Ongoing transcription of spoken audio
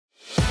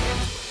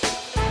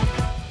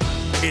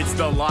It's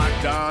the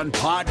Locked On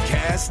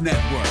Podcast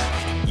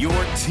Network, your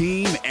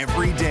team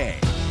every day.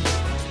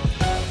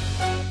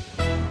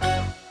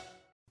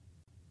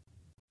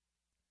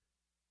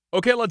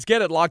 Okay, let's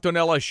get it. Locked On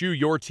LSU,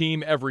 your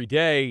team every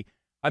day.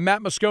 I'm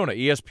Matt Moscona,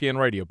 ESPN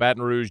Radio,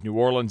 Baton Rouge, New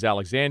Orleans,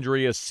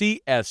 Alexandria,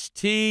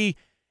 CST,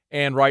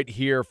 and right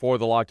here for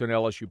the Locked On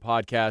LSU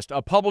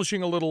podcast.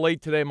 Publishing a little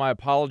late today. My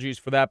apologies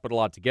for that, but a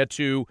lot to get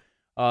to.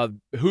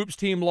 Hoops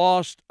team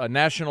lost. A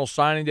National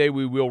Signing Day.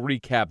 We will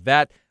recap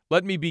that.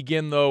 Let me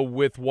begin, though,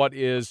 with what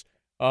is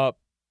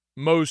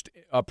most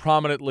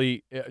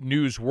prominently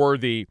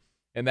newsworthy,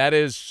 and that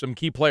is some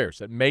key players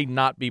that may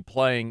not be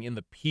playing in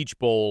the Peach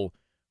Bowl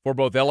for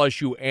both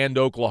LSU and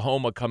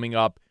Oklahoma coming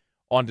up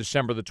on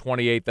December the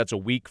 28th. That's a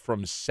week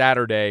from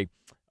Saturday.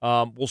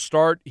 We'll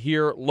start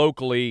here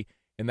locally,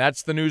 and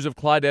that's the news of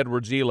Clyde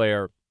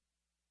Edwards-Helaire.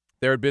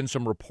 There had been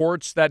some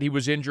reports that he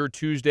was injured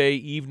Tuesday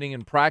evening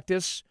in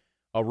practice.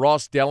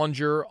 Ross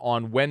Dellinger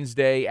on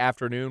Wednesday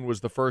afternoon was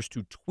the first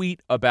to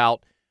tweet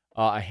about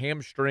a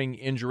hamstring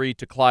injury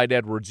to Clyde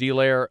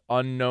Edwards-Helaire,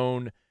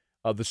 unknown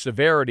the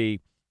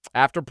severity.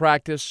 After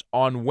practice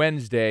on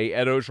Wednesday,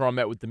 Ed Ogeron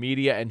met with the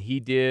media, and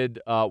he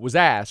was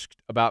asked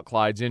about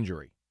Clyde's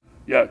injury.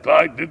 Yeah,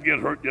 Clyde did get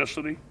hurt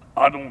yesterday.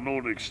 I don't know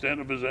the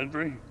extent of his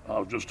injury. I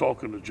was just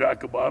talking to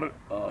Jack about it.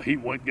 He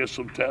went and get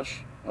some tests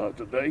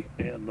today,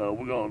 and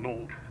we're going to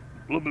know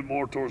a little bit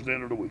more towards the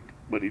end of the week.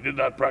 But he did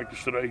not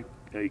practice today.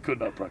 Yeah, he could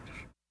not practice.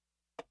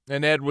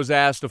 And Ed was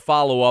asked to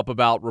follow up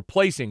about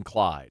replacing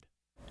Clyde.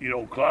 You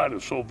know, Clyde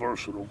is so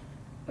versatile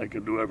and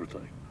can do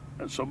everything.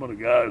 And some of the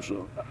guys,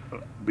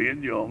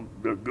 being young,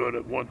 they're good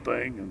at one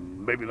thing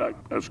and maybe not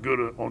as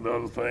good on the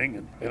other thing,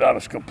 and they're not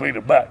as complete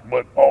a back.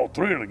 But all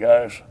three of the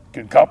guys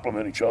can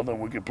complement each other,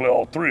 and we can play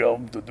all three of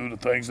them to do the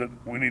things that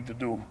we need to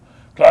do.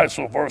 Clyde's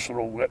so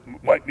versatile, we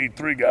might need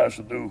three guys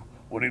to do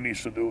what he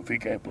needs to do if he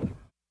can't play.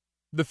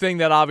 The thing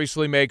that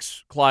obviously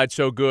makes Clyde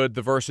so good,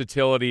 the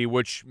versatility,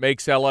 which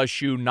makes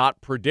LSU not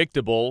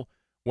predictable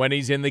when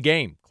he's in the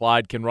game.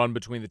 Clyde can run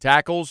between the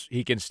tackles,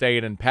 he can stay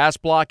in and pass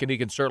block, and he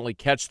can certainly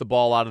catch the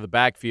ball out of the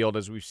backfield,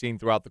 as we've seen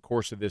throughout the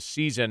course of this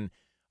season.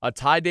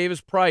 Ty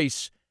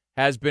Davis-Price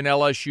has been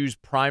LSU's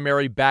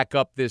primary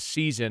backup this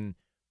season,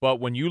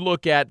 but when you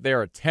look at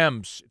their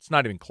attempts, it's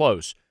not even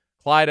close.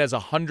 Clyde has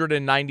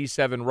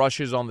 197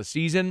 rushes on the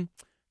season.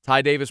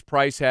 Ty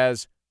Davis-Price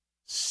has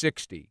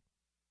 60.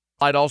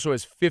 Clyde also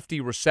has 50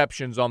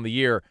 receptions on the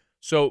year.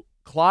 So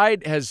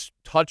Clyde has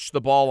touched the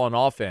ball on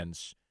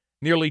offense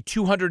nearly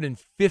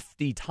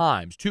 250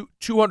 times,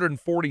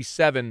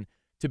 247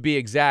 to be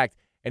exact,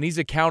 and he's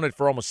accounted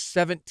for almost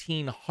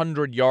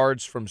 1,700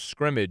 yards from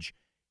scrimmage.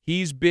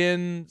 He's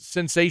been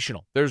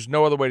sensational. There's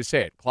no other way to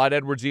say it. Clyde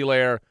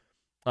Edwards-Helaire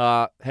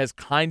has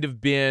kind of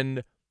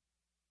been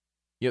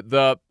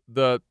the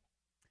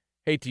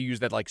hate to use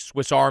that like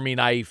Swiss Army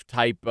knife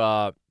type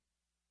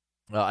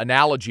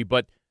analogy,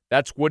 but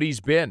that's what he's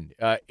been,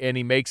 and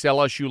he makes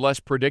LSU less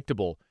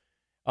predictable.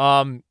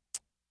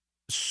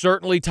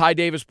 Certainly, Ty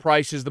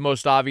Davis-Price is the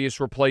most obvious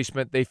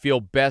replacement. They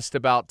feel best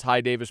about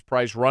Ty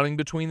Davis-Price running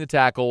between the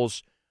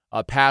tackles,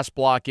 pass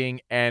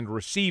blocking, and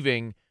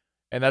receiving,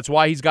 and that's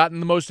why he's gotten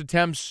the most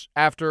attempts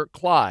after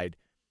Clyde.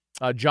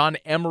 John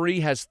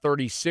Emery has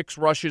 36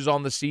 rushes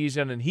on the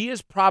season, and he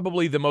is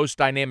probably the most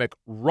dynamic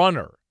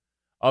runner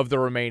of the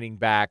remaining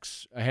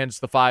backs, hence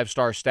the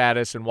five-star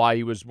status and why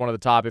he was one of the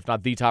top, if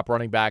not the top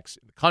running backs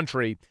in the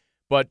country.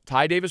 But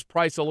Ty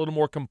Davis-Price a little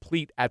more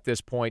complete at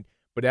this point.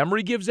 But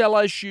Emery gives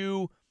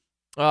LSU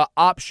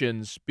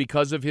options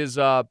because of his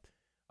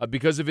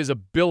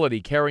ability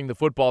carrying the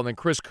football. And then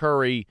Chris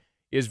Curry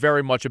is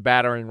very much a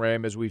battering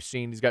ram, as we've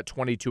seen. He's got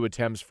 22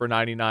 attempts for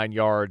 99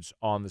 yards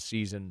on the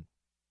season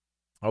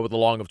with a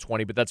long of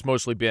 20, but that's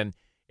mostly been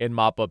in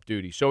mop-up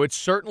duty. So it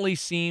certainly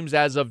seems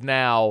as of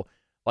now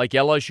like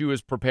LSU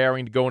is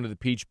preparing to go into the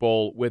Peach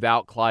Bowl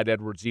without Clyde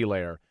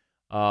Edwards-Helaire.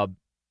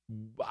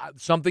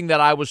 Something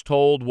that I was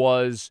told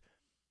was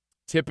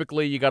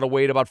typically you got to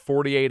wait about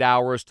 48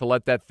 hours to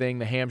let that thing,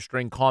 the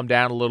hamstring, calm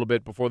down a little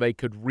bit before they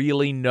could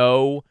really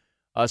know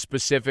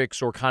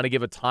specifics or kind of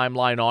give a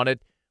timeline on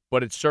it.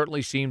 But it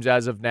certainly seems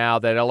as of now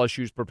that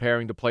LSU is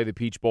preparing to play the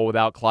Peach Bowl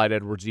without Clyde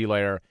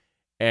Edwards-Helaire,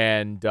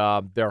 and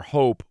their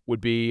hope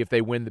would be, if they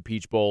win the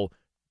Peach Bowl,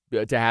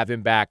 to have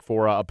him back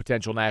for a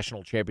potential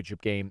national championship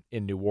game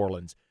in New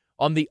Orleans.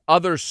 On the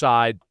other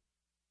side,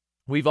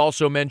 we've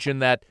also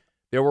mentioned that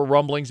there were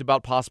rumblings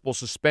about possible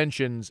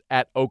suspensions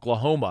at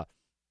Oklahoma,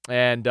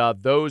 and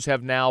those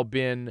have now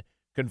been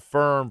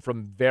confirmed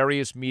from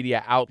various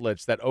media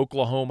outlets that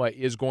Oklahoma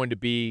is going to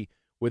be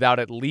without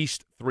at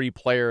least 3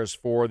 players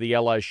for the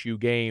LSU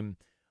game.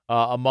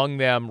 Among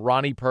them,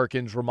 Ronnie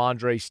Perkins,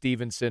 Ramondre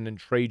Stevenson, and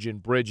Trajan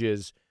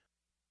Bridges.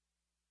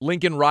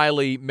 Lincoln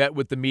Riley met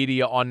with the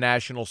media on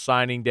National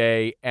Signing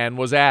Day and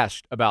was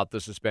asked about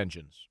the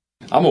suspensions.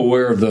 I'm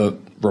aware of the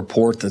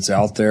report that's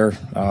out there.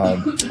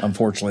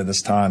 Unfortunately,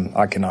 this time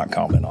I cannot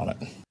comment on it.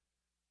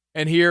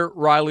 And here,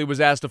 Riley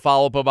was asked to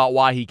follow up about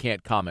why he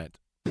can't comment.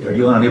 Are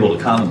you unable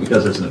to comment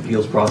because there's an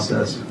appeals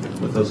process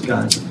with those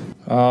guys?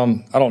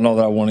 I don't know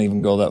that I want to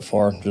even go that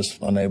far. I'm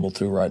just unable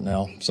to right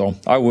now. So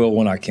I will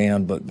when I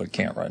can, but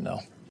can't right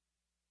now.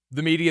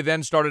 The media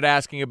then started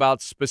asking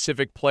about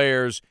specific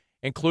players,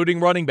 including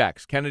running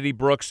backs, Kennedy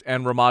Brooks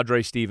and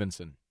Ramondre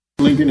Stevenson.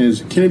 Lincoln,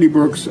 is Kennedy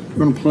Brooks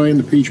going to play in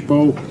the Peach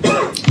Bowl?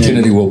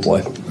 Kennedy will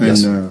play.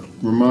 Yes. And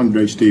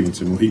Ramondre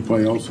Stevenson, will he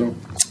play also?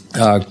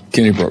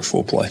 Kennedy Brooks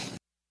will play.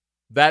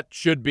 That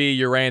should be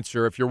your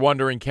answer. If you're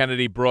wondering,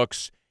 Kennedy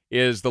Brooks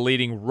is the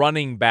leading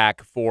running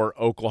back for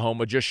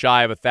Oklahoma, just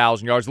shy of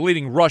 1,000 yards. The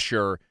leading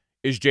rusher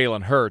is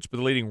Jalen Hurts, but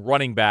the leading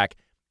running back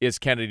is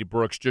Kennedy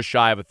Brooks, just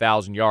shy of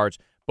 1,000 yards.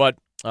 But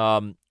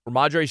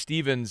Ramondre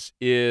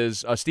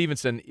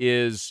Stevenson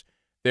is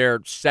their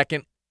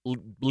second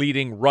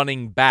leading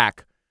running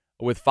back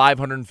with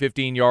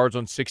 515 yards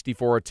on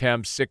 64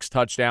 attempts, 6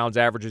 touchdowns,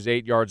 averages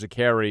 8 yards a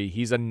carry.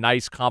 He's a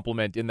nice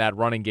complement in that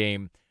running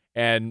game,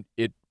 and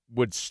it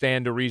would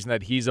stand to reason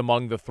that he's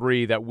among the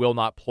 3 that will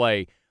not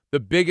play. The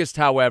biggest,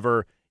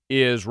 however,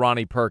 is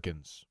Ronnie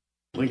Perkins.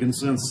 Lincoln,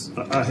 since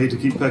I hate to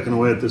keep pecking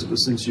away at this, but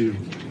since you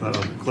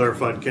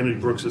clarified Kennedy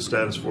Brooks'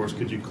 status for us,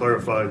 could you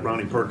clarify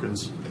Ronnie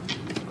Perkins?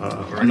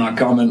 I'm not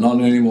commenting on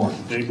it anymore.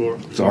 Anymore?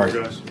 Sorry.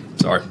 Guys.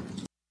 Sorry.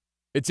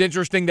 It's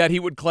interesting that he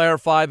would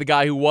clarify the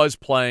guy who was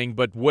playing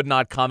but would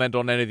not comment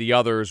on any of the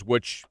others,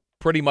 which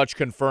pretty much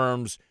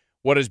confirms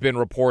what has been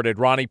reported.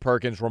 Ronnie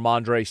Perkins,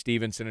 Ramondre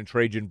Stevenson, and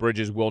Trajan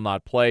Bridges will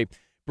not play.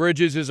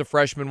 Bridges is a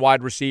freshman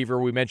wide receiver.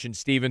 We mentioned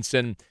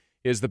Stevenson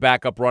is the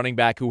backup running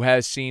back who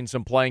has seen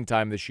some playing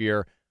time this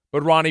year.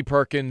 But Ronnie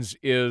Perkins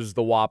is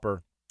the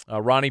whopper.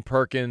 Ronnie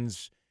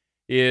Perkins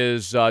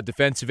is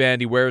defensive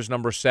end. He wears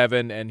number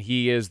 7, and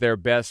he is their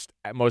best,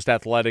 most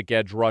athletic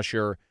edge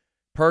rusher.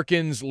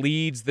 Perkins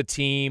leads the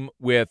team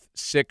with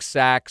 6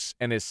 sacks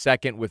and is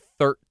second with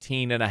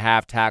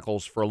 13.5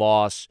 tackles for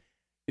loss.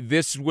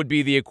 This would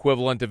be the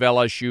equivalent of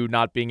LSU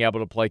not being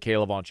able to play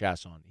Caleb Von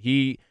Chasson.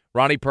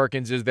 Ronnie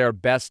Perkins is their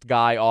best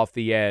guy off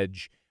the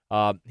edge.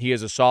 He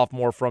is a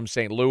sophomore from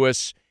St.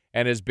 Louis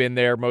and has been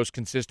their most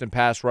consistent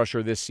pass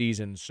rusher this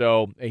season.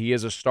 So he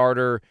is a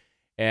starter,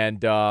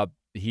 and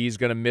he's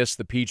going to miss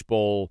the Peach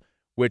Bowl,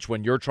 which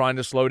when you're trying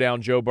to slow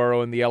down Joe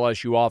Burrow in the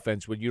LSU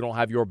offense, when you don't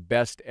have your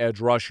best edge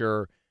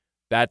rusher,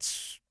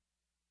 that's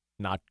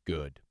not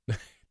good.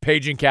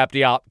 Paging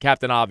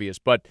Captain Obvious.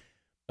 But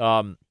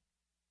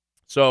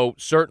so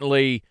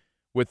certainly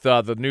with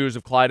the news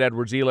of Clyde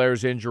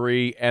Edwards-Helaire's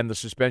injury and the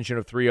suspension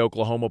of 3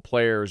 Oklahoma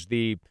players,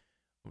 the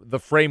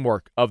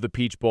framework of the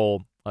Peach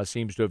Bowl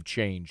seems to have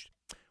changed.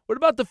 What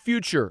about the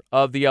future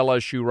of the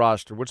LSU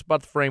roster? What's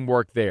about the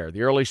framework there?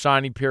 The early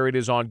signing period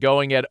is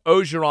ongoing. Ed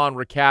Ogeron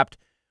recapped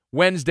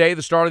Wednesday,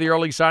 the start of the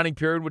early signing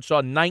period, which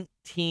saw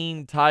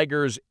 19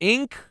 Tigers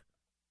Inc.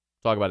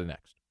 Talk about it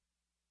next.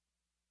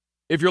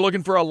 If you're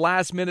looking for a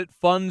last-minute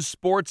fun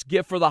sports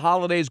gift for the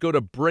holidays, go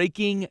to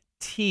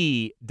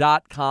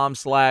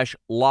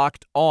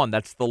BreakingT.com/locked-on.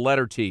 That's the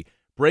letter T.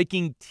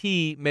 Breaking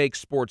T makes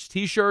sports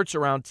T-shirts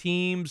around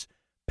teams,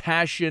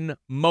 passion,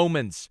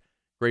 moments.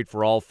 Great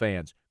for all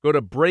fans. Go to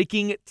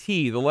Breaking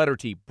T, the letter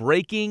T,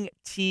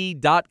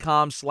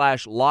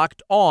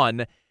 BreakingT.com/locked-on,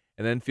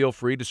 and then feel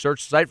free to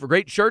search the site for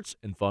great shirts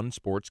and fun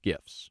sports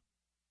gifts.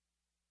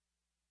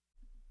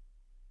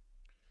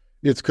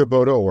 It's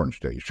Kubota Orange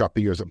Day. Shop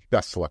the year's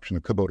best selection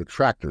of Kubota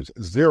tractors,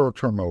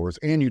 zero-turn mowers,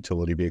 and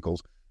utility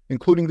vehicles,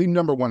 including the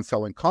 #1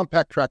 selling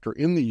compact tractor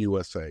in the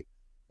USA.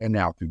 And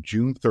now through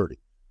June 30,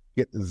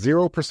 get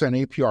 0%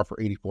 APR for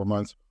 84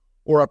 months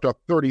or up to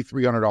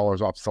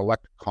 $3,300 off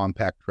select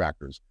compact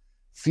tractors.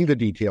 See the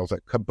details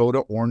at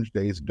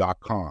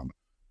KubotaOrangeDays.com.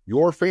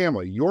 Your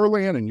family, your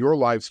land, and your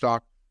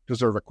livestock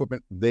deserve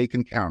equipment they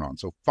can count on.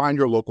 So find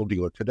your local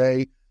dealer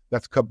today.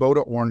 That's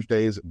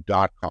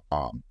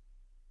KubotaOrangeDays.com.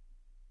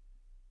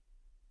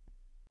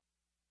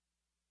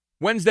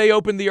 Wednesday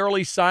opened the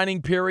early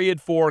signing period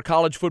for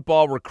college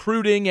football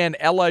recruiting, and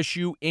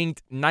LSU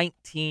inked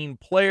 19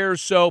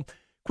 players. So,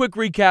 quick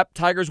recap,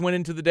 Tigers went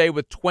into the day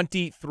with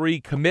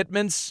 23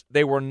 commitments.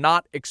 They were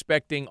not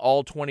expecting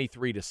all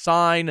 23 to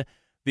sign.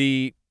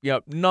 The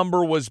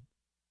number was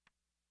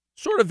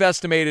sort of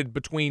estimated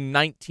between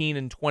 19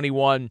 and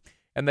 21,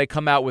 and they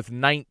come out with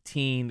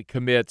 19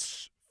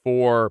 commits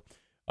 19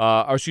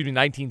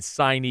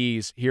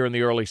 signees here in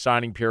the early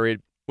signing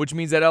period, which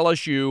means that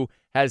LSU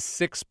has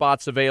 6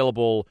 spots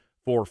available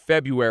for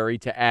February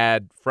to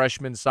add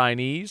freshman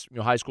signees,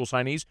 high school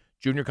signees,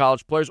 junior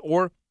college players,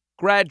 or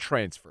grad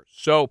transfers.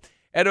 So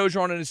Ed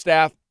Ogeron and his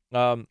staff,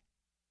 at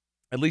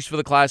least for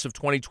the class of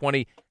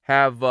 2020,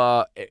 have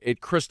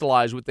it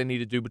crystallized what they need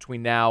to do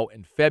between now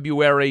and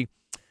February.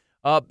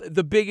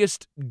 The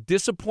biggest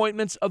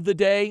disappointments of the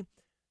day,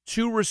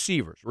 2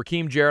 receivers.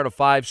 Rakeem Jarrett, a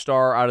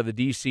 5-star out of the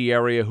D.C.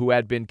 area who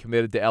had been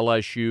committed to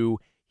LSU.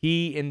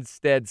 He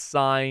instead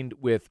signed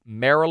with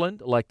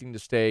Maryland, electing to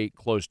stay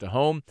close to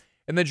home.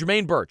 And then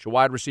Jermaine Burch, a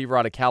wide receiver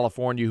out of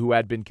California who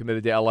had been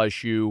committed to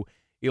LSU,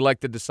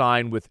 elected to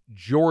sign with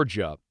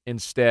Georgia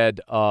instead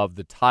of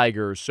the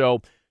Tigers.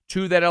 So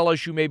 2 that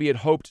LSU maybe had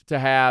hoped to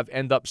have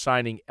end up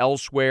signing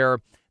elsewhere.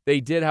 They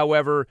did,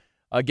 however,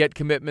 get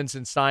commitments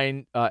and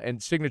sign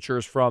and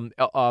signatures from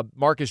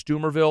Marcus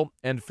Dumervil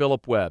and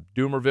Philip Webb.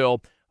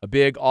 Dumervil, a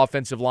big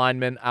offensive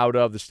lineman out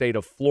of the state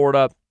of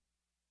Florida,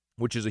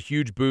 which is a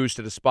huge boost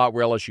at a spot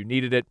where LSU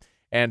needed it.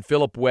 And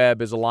Philip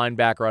Webb is a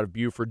linebacker out of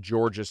Buford,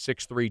 Georgia,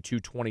 6'3",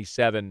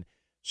 227.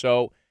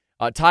 So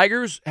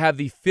Tigers have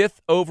the 5th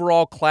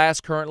overall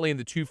class currently in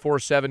the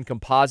 247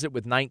 composite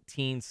with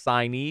 19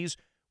 signees,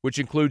 which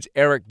includes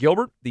Eric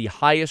Gilbert, the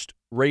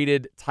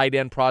highest-rated tight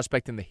end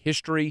prospect in the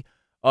history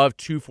of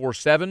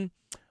 247.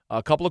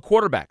 A couple of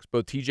quarterbacks,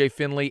 both TJ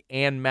Finley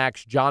and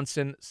Max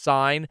Johnson,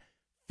 sign.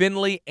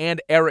 Finley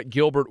and Eric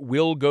Gilbert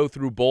will go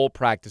through bowl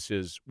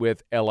practices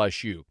with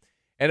LSU.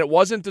 And it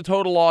wasn't a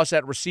total loss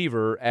at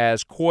receiver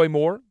as Coy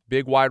Moore,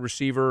 big wide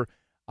receiver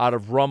out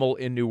of Rummel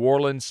in New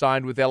Orleans,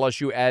 signed with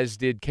LSU, as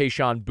did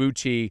Keyshawn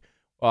Boutte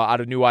out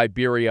of New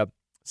Iberia,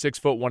 6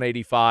 foot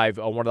 185,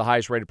 one of the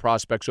highest-rated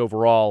prospects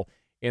overall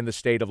in the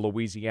state of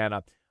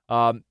Louisiana.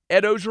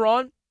 Ed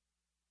Orgeron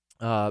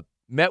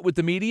met with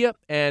the media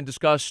and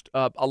discussed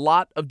a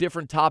lot of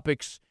different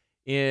topics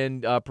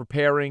in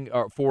preparing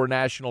for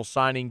National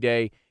Signing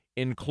Day,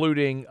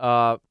 including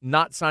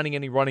not signing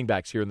any running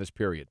backs here in this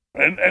period.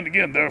 And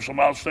again, there are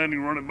some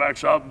outstanding running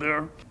backs out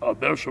there.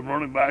 There's some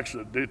running backs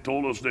that they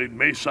told us they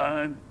may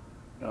sign.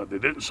 They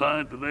didn't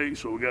sign today,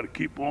 so we got to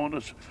keep on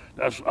this.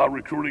 That's our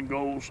recruiting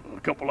goals. A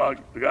couple of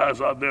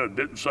guys out there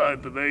didn't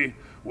sign today.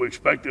 We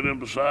expected them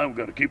to sign. We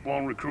got to keep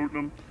on recruiting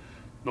them.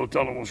 No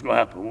telling what's going to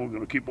happen. We're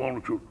going to keep on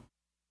recruiting.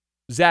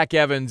 Zach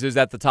Evans is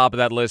at the top of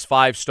that list,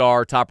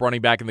 5-star, top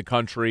running back in the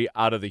country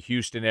out of the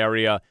Houston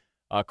area.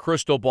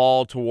 Crystal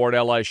ball toward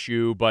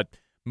LSU, but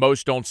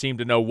most don't seem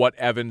to know what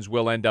Evans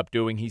will end up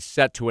doing. He's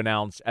set to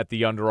announce at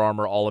the Under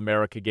Armour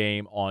All-America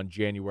game on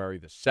January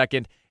the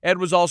 2nd. Ed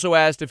was also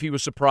asked if he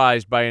was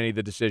surprised by any of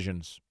the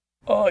decisions.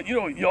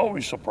 You're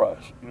always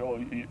surprised.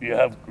 You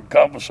have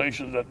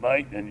conversations at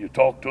night and you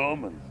talk to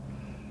them and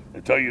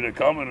they tell you they're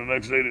coming and the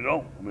next day they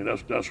don't. I mean,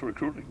 that's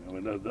recruiting. I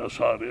mean, that's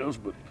how it is.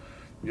 But,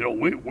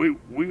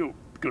 we're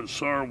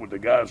concerned with the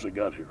guys that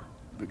got here.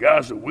 The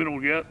guys that we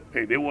don't get,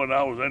 hey, they weren't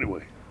ours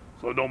anyway.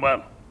 So it don't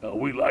matter.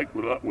 We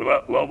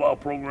love our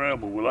program,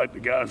 but we like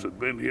the guys that have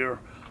been here.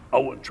 I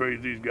wouldn't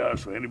trade these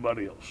guys for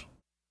anybody else.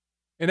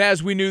 And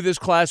as we knew, this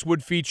class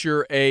would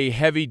feature a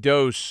heavy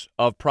dose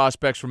of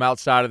prospects from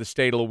outside of the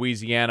state of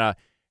Louisiana,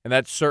 and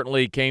that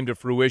certainly came to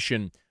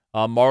fruition.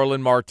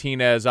 Marlon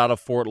Martinez out of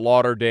Fort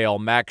Lauderdale,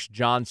 Max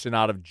Johnson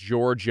out of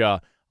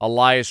Georgia,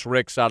 Elias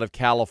Ricks out of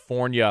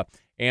California,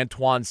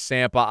 Antoine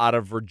Sampa out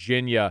of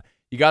Virginia.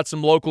 You got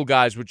some local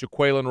guys with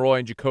Jaquelin Roy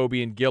and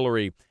Jacoby and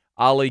Guillory.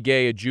 Ali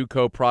Gay, a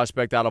JUCO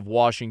prospect out of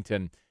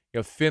Washington.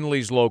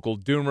 Finley's local.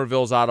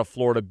 Dumerville's out of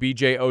Florida.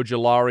 B.J.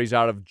 Ojolari's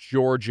out of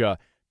Georgia.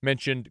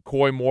 Mentioned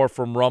Coy Moore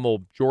from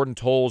Rummel. Jordan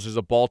Tolles is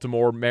a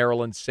Baltimore,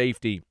 Maryland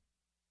safety.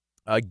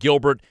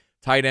 Gilbert,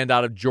 tight end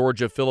out of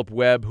Georgia. Philip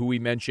Webb, who we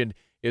mentioned,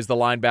 is the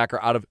linebacker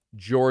out of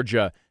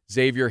Georgia.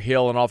 Xavier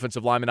Hill, an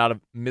offensive lineman out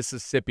of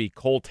Mississippi.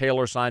 Cole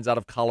Taylor signs out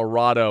of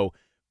Colorado.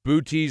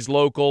 Boutte's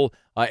local.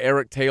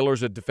 Eric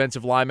Taylor's a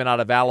defensive lineman out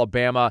of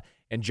Alabama.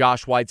 And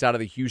Josh White's out of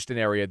the Houston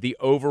area. The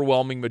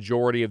overwhelming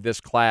majority of this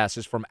class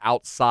is from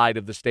outside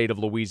of the state of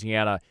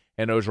Louisiana,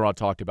 and Orgeron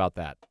talked about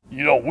that.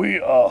 We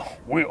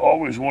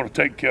always want to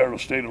take care of the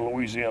state of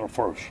Louisiana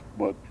first,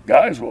 but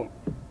guys were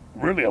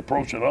really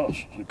approaching us.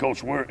 So,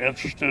 Coach, we're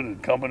interested in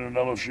coming to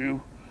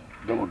LSU.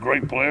 They were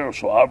great players,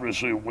 so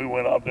obviously we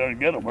went out there and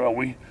get them. Well,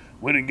 we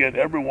didn't get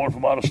everyone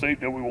from out of state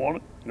that we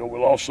wanted. We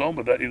lost some,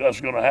 but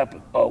that's going to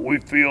happen. We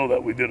feel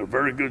that we did a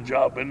very good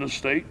job in the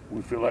state.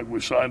 We feel like we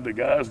signed the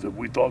guys that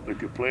we thought they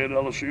could play at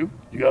LSU.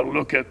 You got to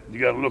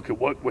look at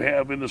what we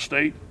have in the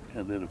state,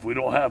 and then if we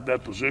don't have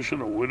that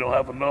position or we don't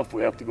have enough,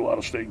 we have to go out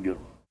of state and get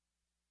them.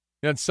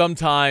 And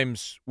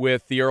sometimes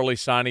with the early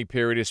signing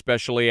period,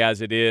 especially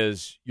as it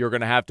is, you're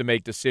going to have to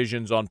make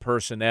decisions on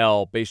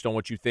personnel based on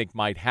what you think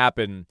might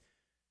happen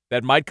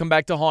that might come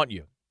back to haunt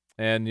you.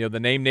 And the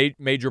name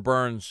Major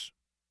Burns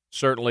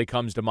certainly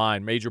comes to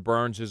mind. Major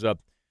Burns is a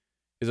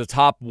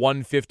top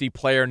 150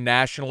 player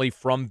nationally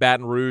from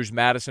Baton Rouge,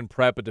 Madison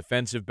Prep, a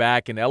defensive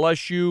back, and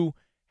LSU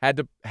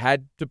had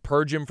to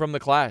purge him from the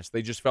class.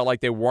 They just felt like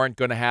they weren't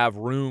going to have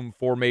room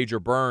for Major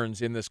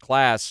Burns in this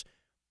class.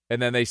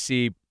 And then they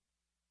see,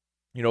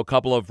 a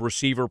couple of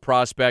receiver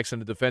prospects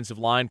and a defensive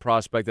line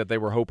prospect that they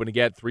were hoping to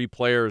get, 3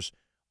 players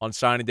on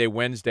signing day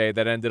Wednesday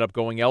that ended up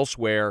going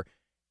elsewhere,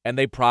 and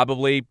they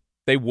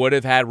would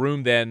have had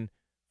room then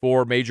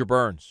for Major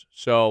Burns.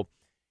 So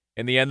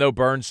in the end, though,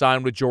 Burns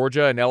signed with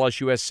Georgia, and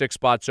LSU has 6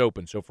 spots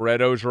open. So for Ed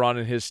Orgeron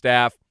and his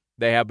staff,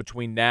 they have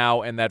between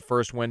now and that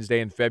first Wednesday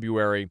in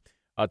February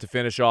to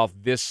finish off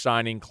this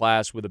signing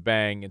class with a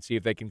bang and see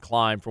if they can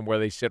climb from where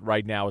they sit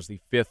right now as the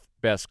 5th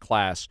best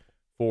class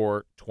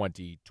for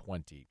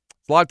 2020.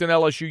 It's Locked on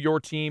LSU, your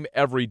team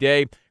every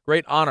day.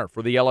 Great honor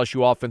for the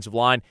LSU offensive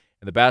line,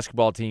 and the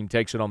basketball team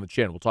takes it on the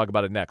chin. We'll talk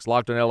about it next.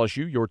 Locked on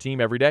LSU, your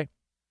team every day.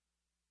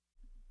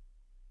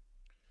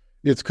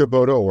 It's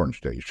Kubota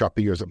Orange Day. Shop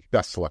the year's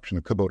best selection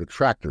of Kubota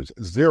tractors,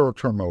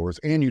 zero-turn mowers,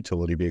 and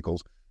utility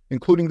vehicles,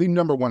 including the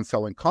 #1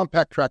 selling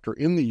compact tractor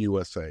in the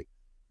USA.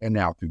 And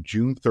now through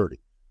June 30,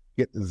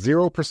 get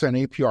 0%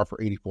 APR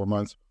for 84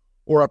 months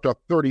or up to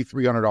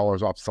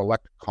 $3,300 off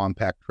select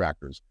compact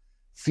tractors.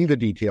 See the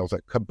details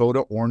at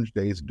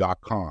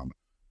KubotaOrangeDays.com.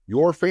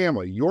 Your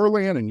family, your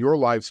land, and your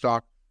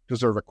livestock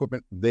deserve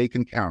equipment they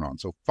can count on.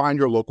 So find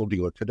your local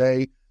dealer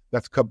today.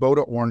 That's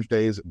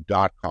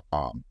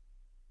KubotaOrangeDays.com.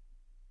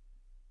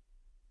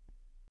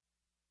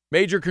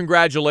 Major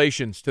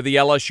congratulations to the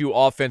LSU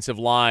offensive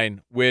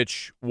line,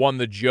 which won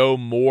the Joe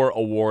Moore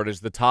Award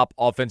as the top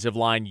offensive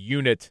line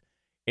unit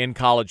in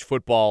college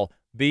football.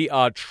 The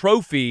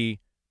trophy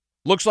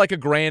looks like a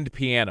grand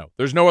piano.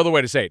 There's no other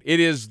way to say it. It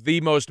is the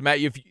most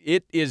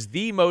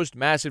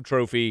massive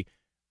trophy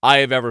I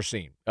have ever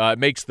seen. It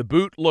makes the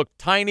boot look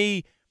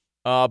tiny,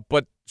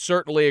 but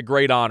certainly a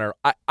great honor.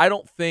 I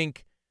don't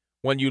think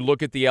when you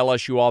look at the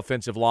LSU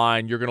offensive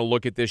line, you're going to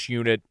look at this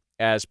unit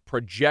as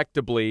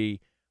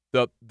projectably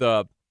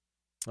the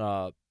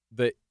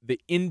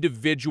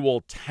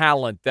individual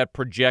talent that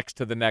projects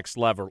to the next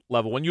level.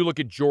 When you look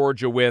at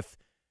Georgia with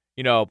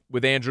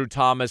Andrew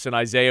Thomas and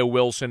Isaiah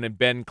Wilson and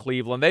Ben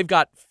Cleveland, they've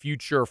got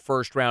future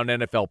first-round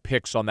NFL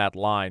picks on that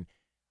line.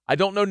 I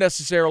don't know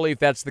necessarily if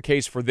that's the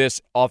case for this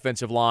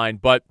offensive line,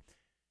 but,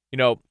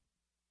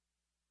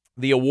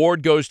 the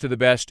award goes to the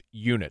best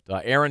unit.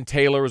 Aaron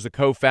Taylor is the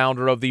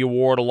co-founder of the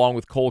award, along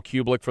with Cole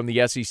Kubelik from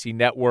the SEC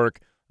Network.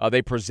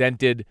 They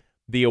presented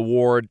the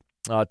award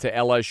to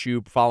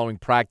LSU following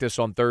practice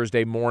on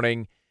Thursday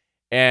morning,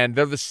 and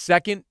they're the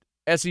second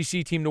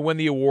SEC team to win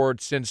the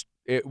award since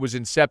it was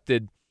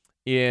incepted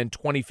in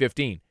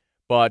 2015.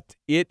 But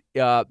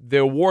the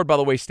award, by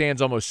the way,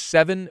 stands almost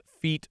 7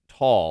 feet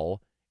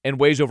tall and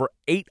weighs over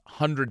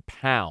 800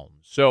 pounds.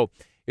 So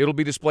it'll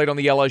be displayed on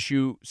the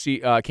LSU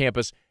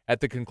campus at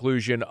the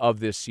conclusion of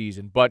this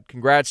season. But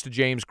congrats to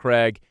James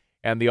Craig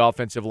and the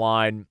offensive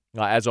line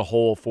as a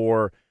whole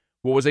for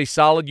what was a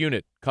solid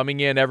unit. Coming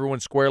in, everyone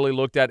squarely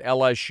looked at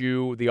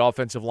LSU, the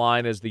offensive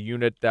line, as the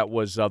unit that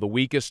was the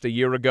weakest a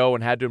year ago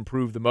and had to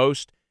improve the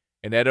most.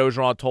 And Ed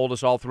Orgeron told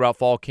us all throughout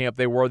fall camp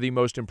they were the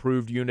most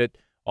improved unit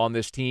on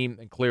this team,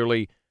 and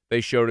clearly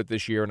they showed it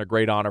this year, and a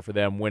great honor for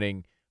them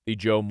winning the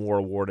Joe Moore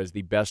Award as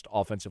the best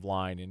offensive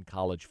line in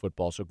college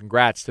football. So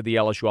congrats to the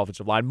LSU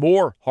offensive line.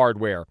 More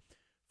hardware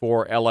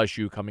for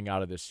LSU coming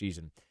out of this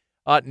season.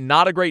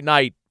 Not a great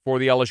night for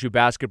the LSU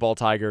basketball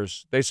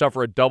Tigers. They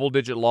suffer a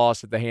double-digit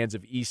loss at the hands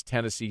of East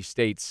Tennessee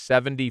State,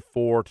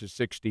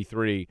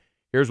 74-63.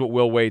 Here's what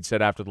Will Wade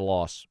said after the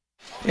loss.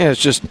 Yeah,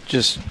 it's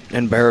just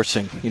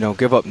embarrassing.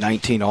 Give up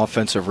 19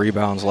 offensive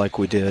rebounds like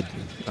we did.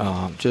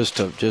 Just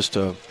a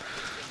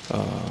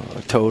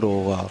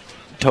total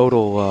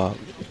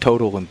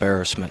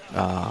embarrassment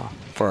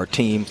for our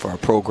team, for our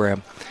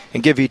program.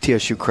 And give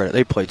ETSU credit.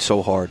 They played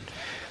so hard.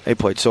 They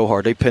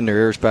pinned their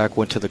ears back,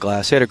 went to the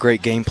glass. They had a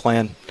great game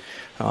plan.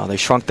 They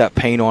shrunk that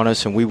paint on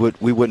us, and we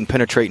wouldn't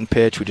penetrate and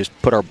pitch. We just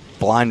put our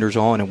blinders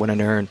on and went in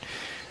there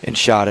and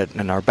shot it.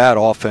 And our bad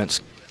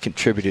offense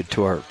contributed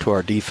to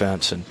our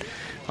defense, and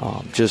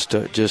just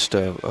a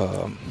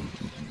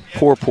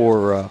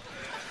poor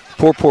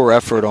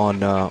effort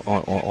on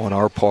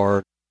our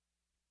part.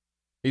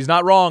 He's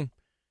not wrong,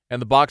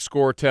 and the box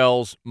score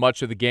tells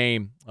much of the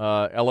game.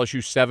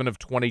 LSU 7 of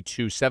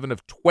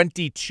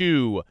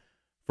 22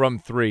 from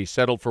 3,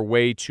 settled for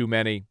way too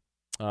many.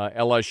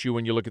 LSU,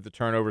 when you look at the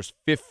turnovers,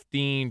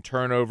 15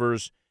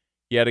 turnovers.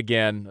 Yet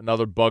again,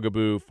 another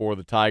bugaboo for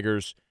the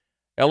Tigers.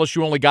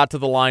 LSU only got to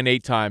the line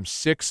 8 times,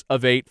 6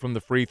 of 8 from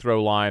the free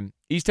throw line.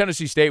 East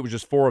Tennessee State was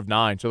just 4 of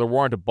 9, so there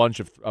weren't a bunch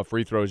of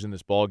free throws in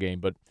this ball game.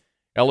 But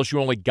LSU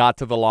only got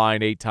to the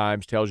line 8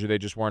 times, tells you they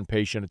just weren't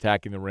patient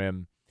attacking the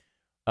rim.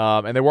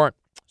 And they weren't.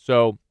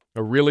 So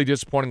a really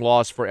disappointing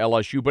loss for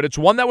LSU, but it's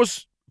one that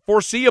was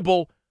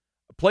foreseeable.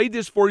 I played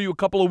this for you a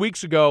couple of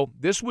weeks ago.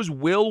 This was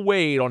Will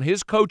Wade on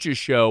his coach's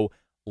show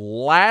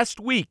last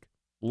week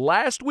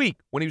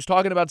when he was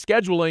talking about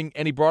scheduling,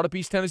 and he brought up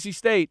East Tennessee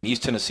State.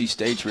 East Tennessee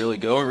State's really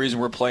good. The only reason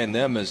we're playing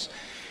them is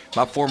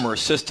my former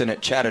assistant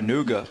at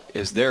Chattanooga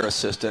is their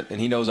assistant, and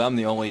he knows I'm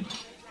the only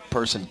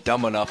person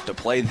dumb enough to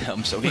play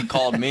them. So he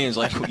called me and was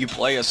like, "Will you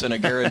play us in a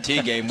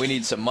guarantee game? We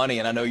need some money,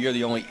 and I know you're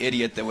the only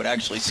idiot that would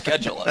actually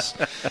schedule us."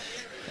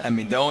 They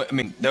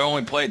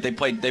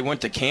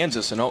went to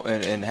Kansas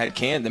and had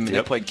Kansas.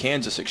 They played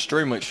Kansas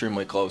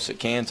extremely close at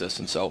Kansas,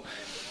 and so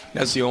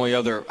that's the only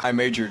other high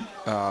major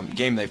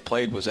game they've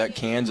played was at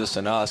Kansas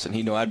and us, and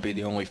he knew I'd be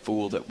the only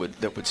fool that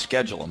would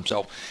schedule them.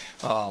 So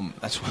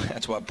that's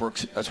why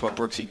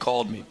Brooksy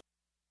called me.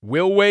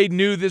 Will Wade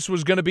knew this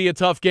was going to be a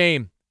tough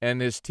game,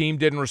 and his team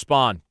didn't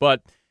respond.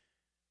 But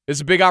this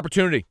is a big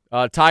opportunity.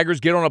 Tigers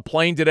get on a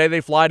plane today.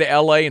 They fly to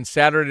L.A., and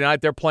Saturday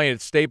night they're playing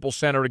at Staples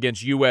Center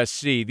against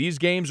USC. These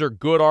games are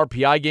good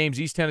RPI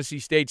games. East Tennessee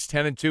State's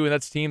 10-2, and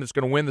that's a team that's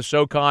going to win the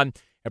SoCon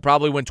and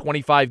probably win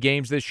 25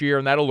 games this year,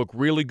 and that'll look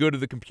really good to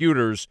the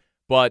computers.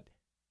 But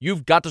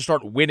you've got to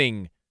start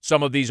winning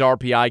some of these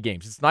RPI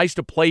games. It's nice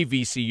to play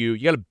VCU. You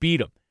got to beat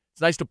them.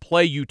 It's nice to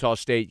play Utah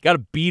State. You got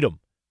to beat them.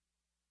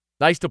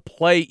 Nice to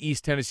play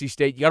East Tennessee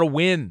State. You got to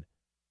win.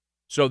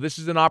 So this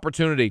is an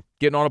opportunity,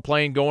 getting on a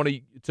plane,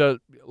 going to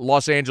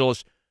Los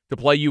Angeles to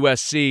play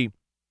USC.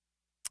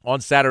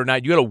 on Saturday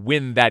night. You got to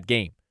win that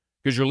game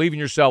because you're leaving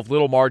yourself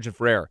little margin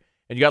for error.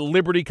 And you got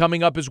Liberty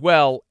coming up as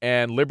well,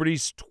 and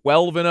Liberty's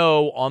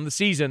 12-0 on the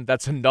season.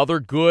 That's another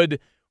good,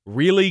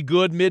 really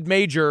good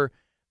mid-major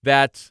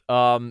that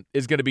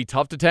is going to be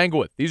tough to tangle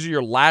with. These are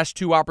your last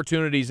two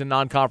opportunities in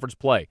non-conference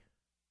play.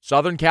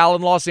 Southern Cal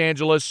and Los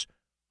Angeles,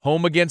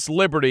 home against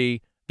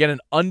Liberty. Again, an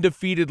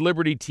undefeated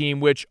Liberty team,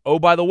 which, oh,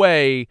 by the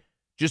way,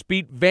 just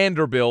beat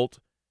Vanderbilt.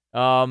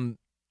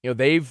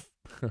 They've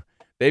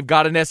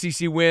got an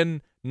SEC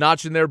win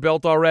notch in their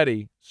belt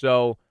already.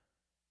 So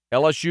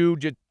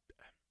LSU,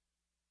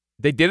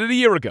 they did it a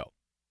year ago.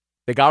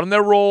 They got on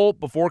their roll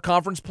before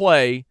conference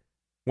play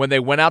when they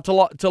went out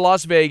to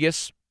Las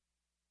Vegas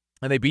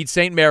and they beat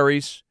St.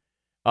 Mary's.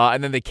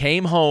 And then they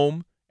came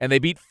home and they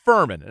beat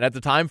Furman. And at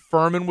the time,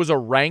 Furman was a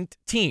ranked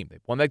team. They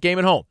won that game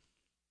at home.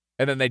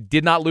 And then they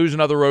did not lose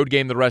another road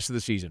game the rest of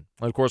the season.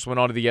 And, of course, went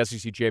on to the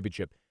SEC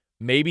championship.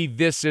 Maybe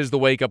this is the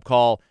wake-up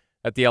call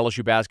that the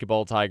LSU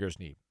basketball Tigers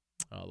need.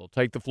 They'll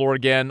take the floor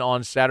again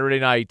on Saturday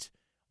night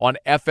on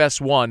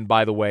FS1,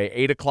 by the way,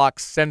 8 o'clock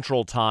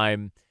Central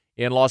Time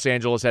in Los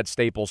Angeles at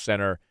Staples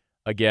Center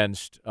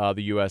against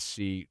the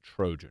USC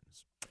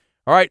Trojans.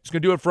 All right, it's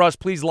going to do it for us.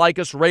 Please like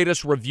us, rate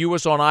us, review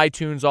us on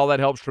iTunes. All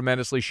that helps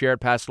tremendously. Share it,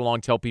 pass it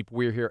along, tell people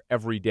we're here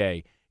every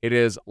day. It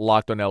is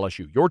Locked on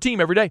LSU, your team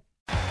every day.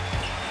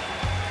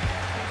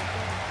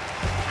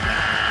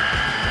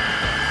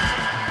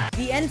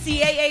 The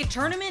NCAA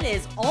tournament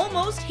is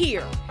almost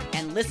here,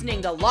 and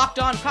listening to Locked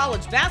On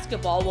College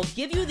Basketball will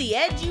give you the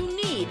edge you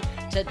need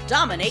to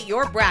dominate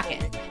your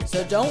bracket.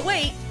 So don't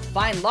wait.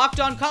 Find Locked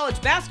On College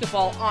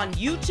Basketball on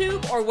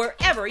YouTube or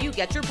wherever you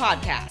get your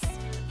podcasts.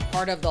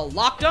 Part of the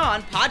Locked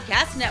On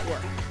Podcast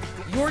Network.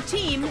 Your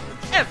team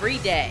every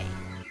day.